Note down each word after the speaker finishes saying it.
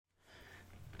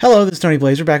Hello, this is Tony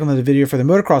Blazer back on the video for the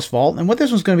Motocross Vault, and what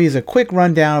this one's going to be is a quick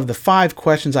rundown of the 5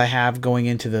 questions I have going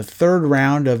into the third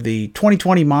round of the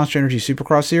 2020 Monster Energy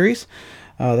Supercross Series.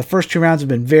 The first 2 rounds have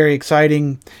been very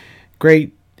exciting,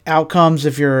 great outcomes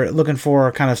if you're looking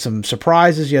for kind of some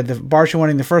surprises. You had the Barcia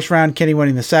winning the first round, Kenny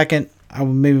winning the second.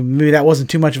 Maybe that wasn't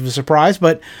too much of a surprise,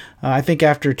 but I think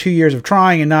after 2 years of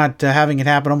trying and not having it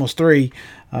happen, almost 3,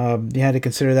 you had to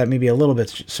consider that maybe a little bit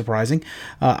surprising.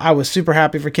 I was super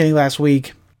happy for Kenny last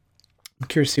week. I'm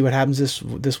curious to see what happens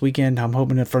this weekend. I'm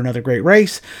hoping for another great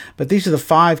race. But these are the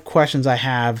 5 questions I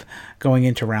have going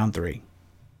into round 3.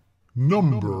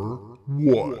 Number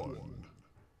 1.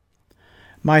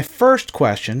 My first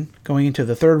question going into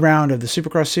the third round of the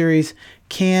Supercross Series,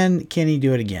 can Kenny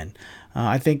do it again?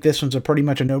 I think this one's pretty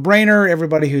much a no-brainer.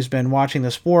 Everybody who's been watching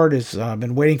the sport has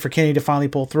been waiting for Kenny to finally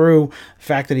pull through. The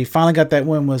fact that he finally got that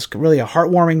win was really a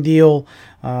heartwarming deal.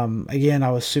 Again,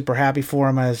 I was super happy for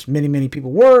him, as many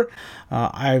people were.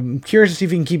 I'm curious to see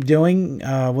if he can keep doing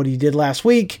what he did last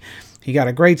week. He got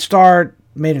a great start,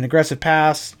 made an aggressive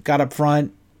pass, got up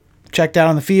front, checked out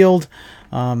on the field.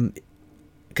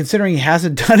 Considering he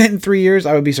hasn't done it in 3 years,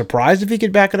 I would be surprised if he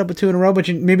could back it up with 2 in a row, but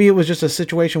maybe it was just a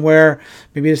situation where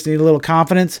maybe he just needed a little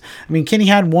confidence. I mean, Kenny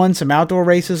had won some outdoor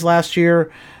races last year,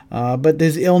 but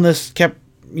his illness kept,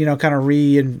 kind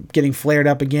of getting flared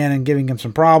up again and giving him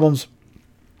some problems.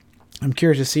 I'm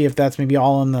curious to see if that's maybe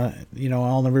all in the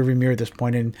rearview mirror at this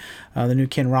point. And the new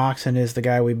Ken Roczen is the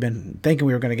guy we've been thinking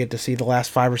we were going to get to see the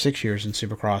last 5 or 6 years in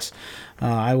Supercross.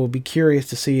 I will be curious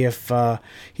to see if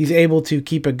he's able to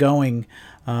keep it going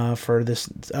for this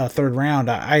third round.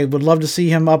 I would love to see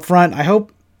him up front. I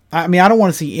don't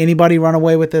want to see anybody run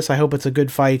away with this. I hope it's a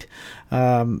good fight.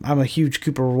 I'm a huge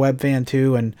Cooper Webb fan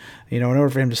too, and in order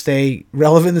for him to stay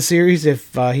relevant in the series,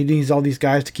 if he needs all these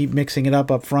guys to keep mixing it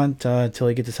up front until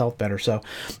he gets his health better. So,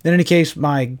 in any case,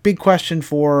 my big question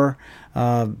for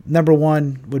number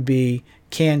 1 would be,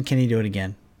 can he do it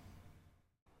again?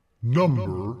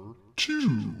 Number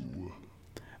 2.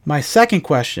 My second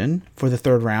question for the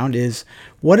third round is,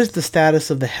 what is the status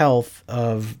of the health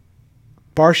of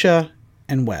Barcia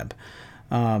and Webb?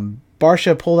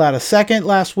 Barcia pulled out a second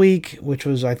last week, which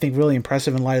was, I think, really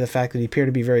impressive in light of the fact that he appeared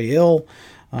to be very ill.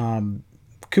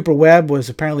 Cooper Webb was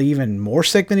apparently even more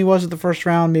sick than he was at the first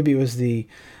round. Maybe it was the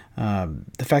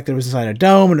fact that it was inside a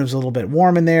dome and it was a little bit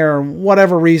warm in there, or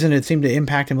whatever reason, it seemed to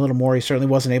impact him a little more. He certainly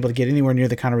wasn't able to get anywhere near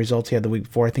the kind of results he had the week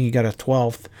before. I think he got a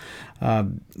 12th,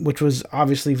 which was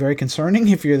obviously very concerning.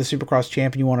 If you're the Supercross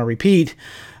champion, you want to repeat.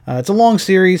 It's a long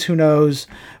series, who knows,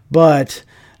 but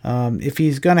if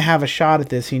he's going to have a shot at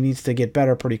this, he needs to get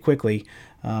better pretty quickly.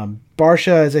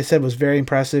 Barcia, as I said, was very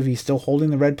impressive. He's still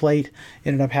holding the red plate.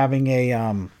 Ended up having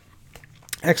a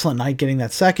excellent night, getting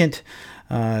that second.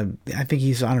 I think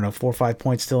he's, 4 or 5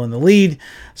 points still in the lead.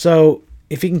 So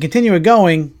if he can continue it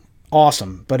going,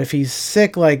 awesome. But if he's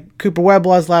sick like Cooper Webb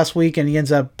was last week and he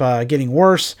ends up getting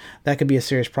worse, that could be a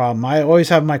serious problem. I always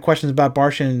have my questions about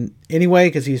Barcia anyway,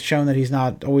 because he's shown that he's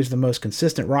not always the most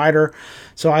consistent rider.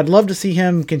 So I'd love to see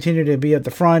him continue to be at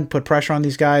the front, put pressure on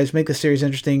these guys, make the series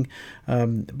interesting.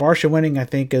 Barcia winning, I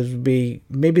think, would be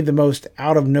maybe the most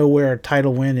out of nowhere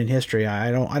title win in history.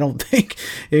 I don't think,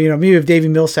 maybe if Davey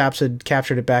Millsaps had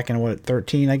captured it back in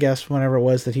 13, I guess, whenever it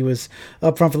was that he was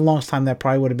up front for the longest time, that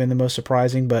probably would have been the most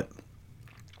surprising. But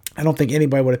I don't think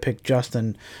anybody would have picked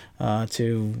Justin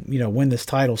to win this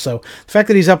title. So the fact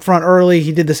that he's up front early,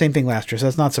 he did the same thing last year, so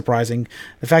that's not surprising.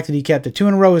 The fact that he kept it 2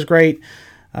 in a row is great.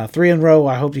 3 in a row,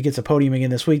 I hope he gets a podium again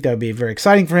this week. That would be very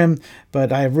exciting for him.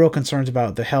 But I have real concerns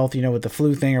about the health, with the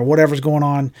flu thing or whatever's going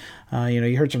on.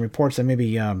 You heard some reports that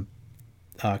maybe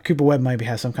Cooper Webb maybe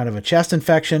has some kind of a chest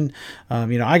infection.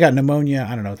 I got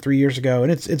pneumonia, 3 years ago,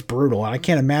 and it's brutal. I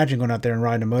can't imagine going out there and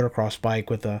riding a motocross bike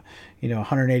with a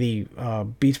 180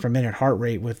 beats per minute heart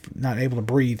rate with not able to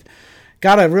breathe.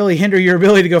 Got to really hinder your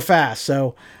ability to go fast.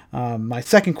 So my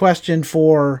second question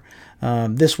for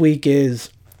this week is,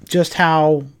 just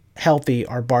how healthy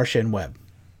are Barcia and Webb?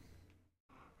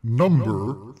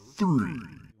 Number 3.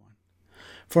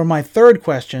 For my third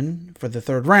question for the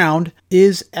third round,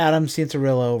 is Adam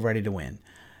Cianciarulo ready to win?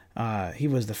 He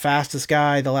was the fastest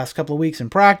guy the last couple of weeks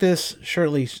in practice.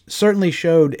 Certainly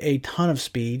showed a ton of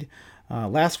speed.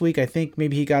 Last week, I think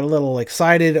maybe he got a little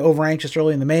excited, over-anxious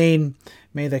early in the main,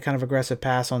 made that kind of aggressive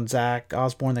pass on Zach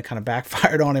Osborne that kind of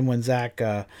backfired on him when Zach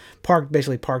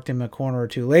basically parked him a corner or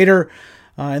two later.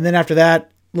 And then after that,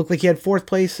 looked like he had 4th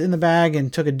place in the bag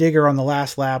and took a digger on the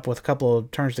last lap with a couple of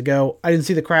turns to go. I didn't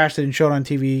see the crash. They didn't show it on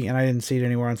TV, and I didn't see it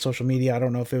anywhere on social media. I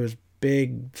don't know if it was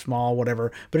big, small,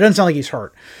 whatever, but it doesn't sound like he's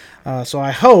hurt. So I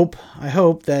hope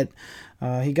that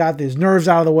he got his nerves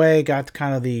out of the way, got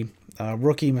kind of the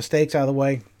rookie mistakes out of the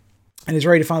way, and he's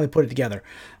ready to finally put it together.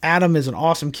 Adam is an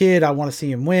awesome kid. I want to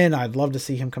see him win. I'd love to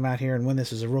see him come out here and win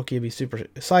this as a rookie. I'd be super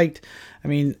psyched. I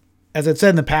mean, as I've said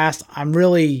in the past, I'm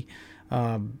really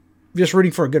just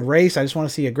rooting for a good race. I just want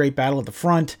to see a great battle at the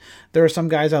front. There are some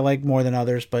guys I like more than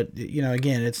others, but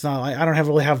again, it's not. I don't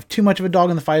really have too much of a dog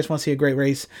in the fight. I just want to see a great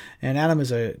race. And Adam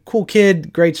is a cool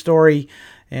kid, great story,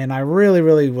 and I really,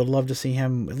 really would love to see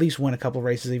him at least win a couple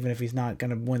races, even if he's not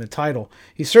going to win the title.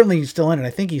 He's certainly still in it. I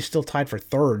think he's still tied for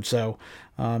third. So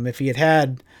if he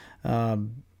had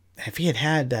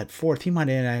that fourth, he might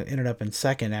have ended up in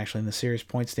second, actually, in the series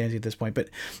point standings at this point. But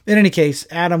in any case,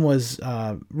 Adam was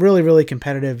really, really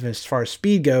competitive as far as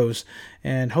speed goes.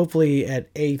 And hopefully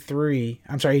at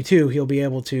A2, he'll be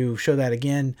able to show that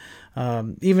again.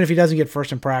 Even if he doesn't get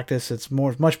first in practice, it's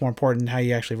much more important how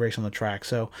you actually race on the track.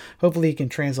 So hopefully he can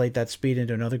translate that speed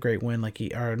into another great win,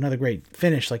 or another great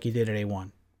finish like he did at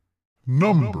A1.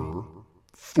 Number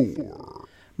 4.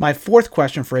 My fourth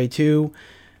question for A2: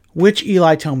 which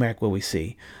Eli Tomac will we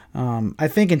see? I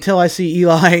think until I see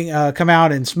Eli come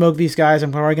out and smoke these guys,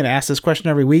 I'm probably going to ask this question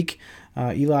every week.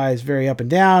 Eli is very up and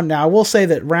down. Now, I will say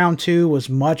that round 2 was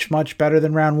much, much better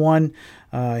than round 1.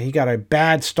 He got a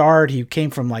bad start. He came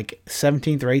from like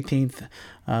 17th or 18th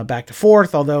back to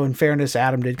 4th, although in fairness,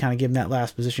 Adam did kind of give him that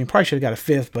last position. He probably should have got a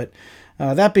 5th, but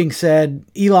that being said,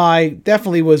 Eli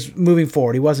definitely was moving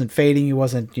forward. He wasn't fading. He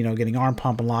wasn't, getting arm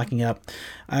pump and locking up.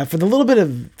 For the little bit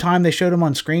of time they showed him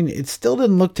on screen, it still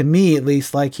didn't look to me, at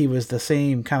least, like he was the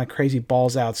same kind of crazy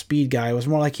balls out speed guy. It was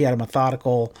more like he had a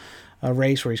methodical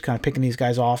race where he's kind of picking these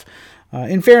guys off.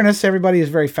 In fairness, everybody is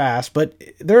very fast, but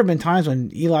there have been times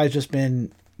when Eli's just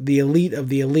been the elite of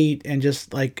the elite and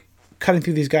just like cutting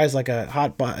through these guys like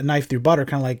a knife through butter,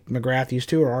 kind of like McGrath used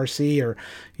to, or RC, or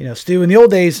Stu. In the old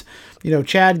days,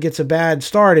 Chad gets a bad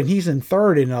start and he's in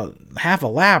third in a half a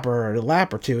lap or a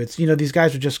lap or two. It's these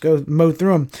guys would just go mow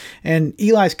through them, and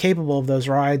Eli's capable of those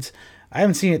rides. I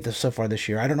haven't seen it so far this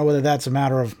year. I don't know whether that's a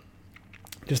matter of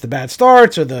just the bad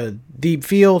starts or the deep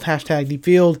field, hashtag deep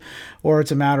field, or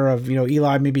it's a matter of,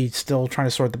 Eli maybe still trying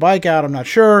to sort the bike out. I'm not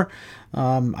sure.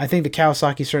 I think the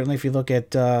Kawasaki, certainly, if you look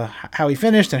at how he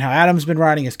finished and how Adam's been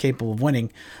riding, is capable of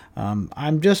winning.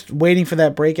 I'm just waiting for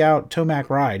that breakout Tomac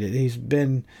ride. He's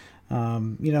been, I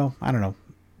don't know,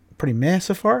 pretty meh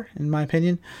so far, in my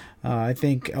opinion. I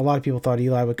think a lot of people thought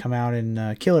Eli would come out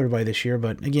and kill everybody this year,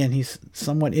 but again, he's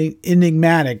somewhat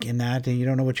enigmatic in that, and you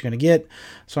don't know what you're going to get.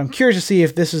 So I'm curious to see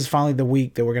if this is finally the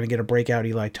week that we're going to get a breakout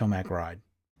Eli Tomac ride.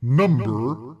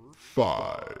 Number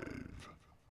 5.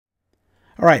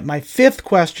 All right, my fifth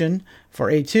question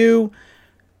for A2: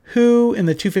 who in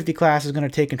the 250 class is going to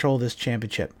take control of this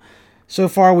championship? So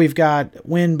far, we've got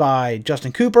win by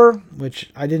Justin Cooper,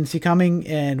 which I didn't see coming,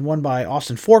 and one by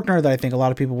Austin Forkner that I think a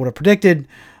lot of people would have predicted.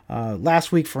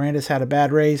 Last week, Ferrandis had a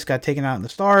bad race, got taken out in the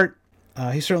start.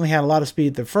 He certainly had a lot of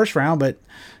speed the first round, but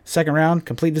second round,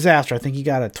 complete disaster. I think he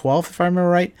got a 12th, if I remember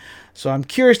right. So I'm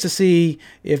curious to see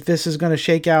if this is going to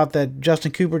shake out that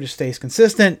Justin Cooper just stays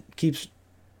consistent, keeps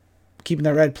keeping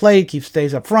that red plate,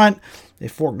 stays up front.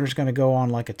 If Forkner's going to go on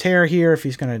like a tear here, if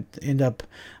he's going to end up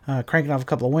cranking off a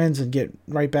couple of wins and get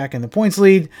right back in the points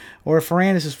lead, or if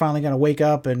Ferrandis is finally going to wake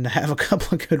up and have a couple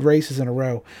of good races in a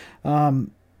row.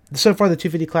 So far, the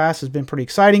 250 class has been pretty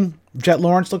exciting. Jet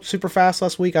Lawrence looked super fast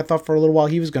last week. I thought for a little while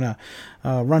he was going to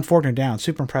run Forkner down.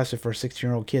 Super impressive for a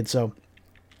 16-year-old kid. So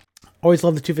always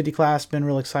love the 250 class. Been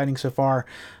real exciting so far.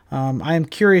 I am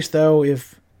curious, though,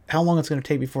 how long it's going to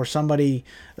take before somebody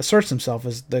asserts himself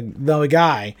as the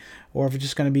guy, or if it's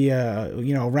just going to be a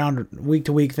round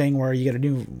week-to-week thing where you get a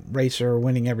new racer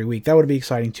winning every week. That would be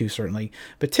exciting too, certainly.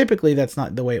 But typically, that's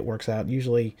not the way it works out.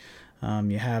 Usually,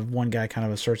 you have one guy kind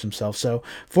of asserts himself. So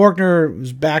Forkner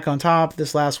was back on top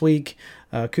this last week.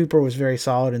 Cooper was very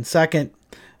solid in second.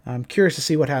 I'm curious to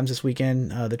see what happens this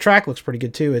weekend. The track looks pretty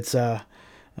good too. It's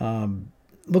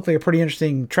looked like a pretty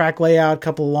interesting track layout,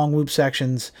 couple of long loop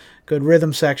sections, good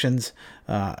rhythm sections.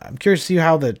 I'm curious to see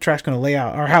how the track's going to lay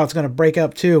out, or how it's going to break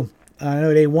up too. I know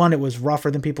at A1 it was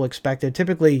rougher than people expected.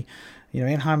 Typically,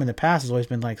 Anaheim in the past has always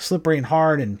been like slippery and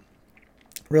hard, and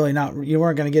really you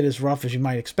weren't going to get as rough as you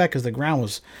might expect because the ground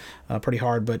was pretty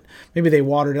hard, but maybe they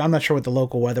watered it. I'm not sure what the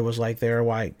local weather was like there,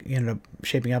 why it ended up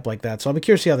shaping up like that. So I'll be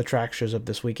curious to see how the track shows up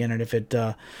this weekend, and if it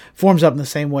forms up in the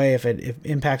same way, if it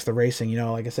impacts the racing.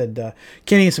 Like I said,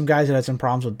 Kenny and some guys that had some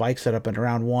problems with bike setup in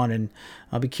round one, and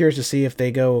I'll be curious to see if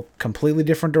they go completely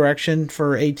different direction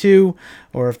for A2,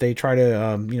 or if they try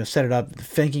to set it up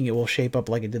thinking it will shape up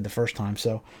like it did the first time.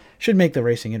 So should make the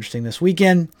racing interesting this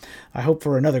weekend. I hope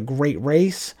for another great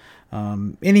race.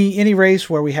 Any race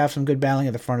where we have some good battling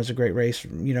at the front is a great race.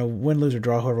 Win, lose, or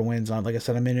draw, whoever wins on. Like I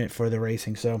said, I'm in it for the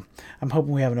racing, so I'm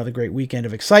hoping we have another great weekend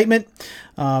of excitement.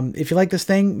 If you like this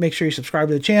thing, make sure you subscribe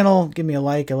to the channel, give me a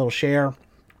like, a little share.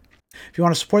 If you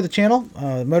want to support the channel,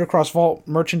 Motocross Vault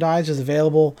merchandise is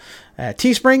available at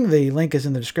Teespring. The link is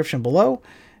in the description below.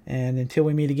 And until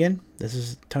we meet again, this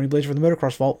is Tony Blazer for the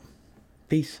Motocross Vault.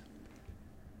 Peace.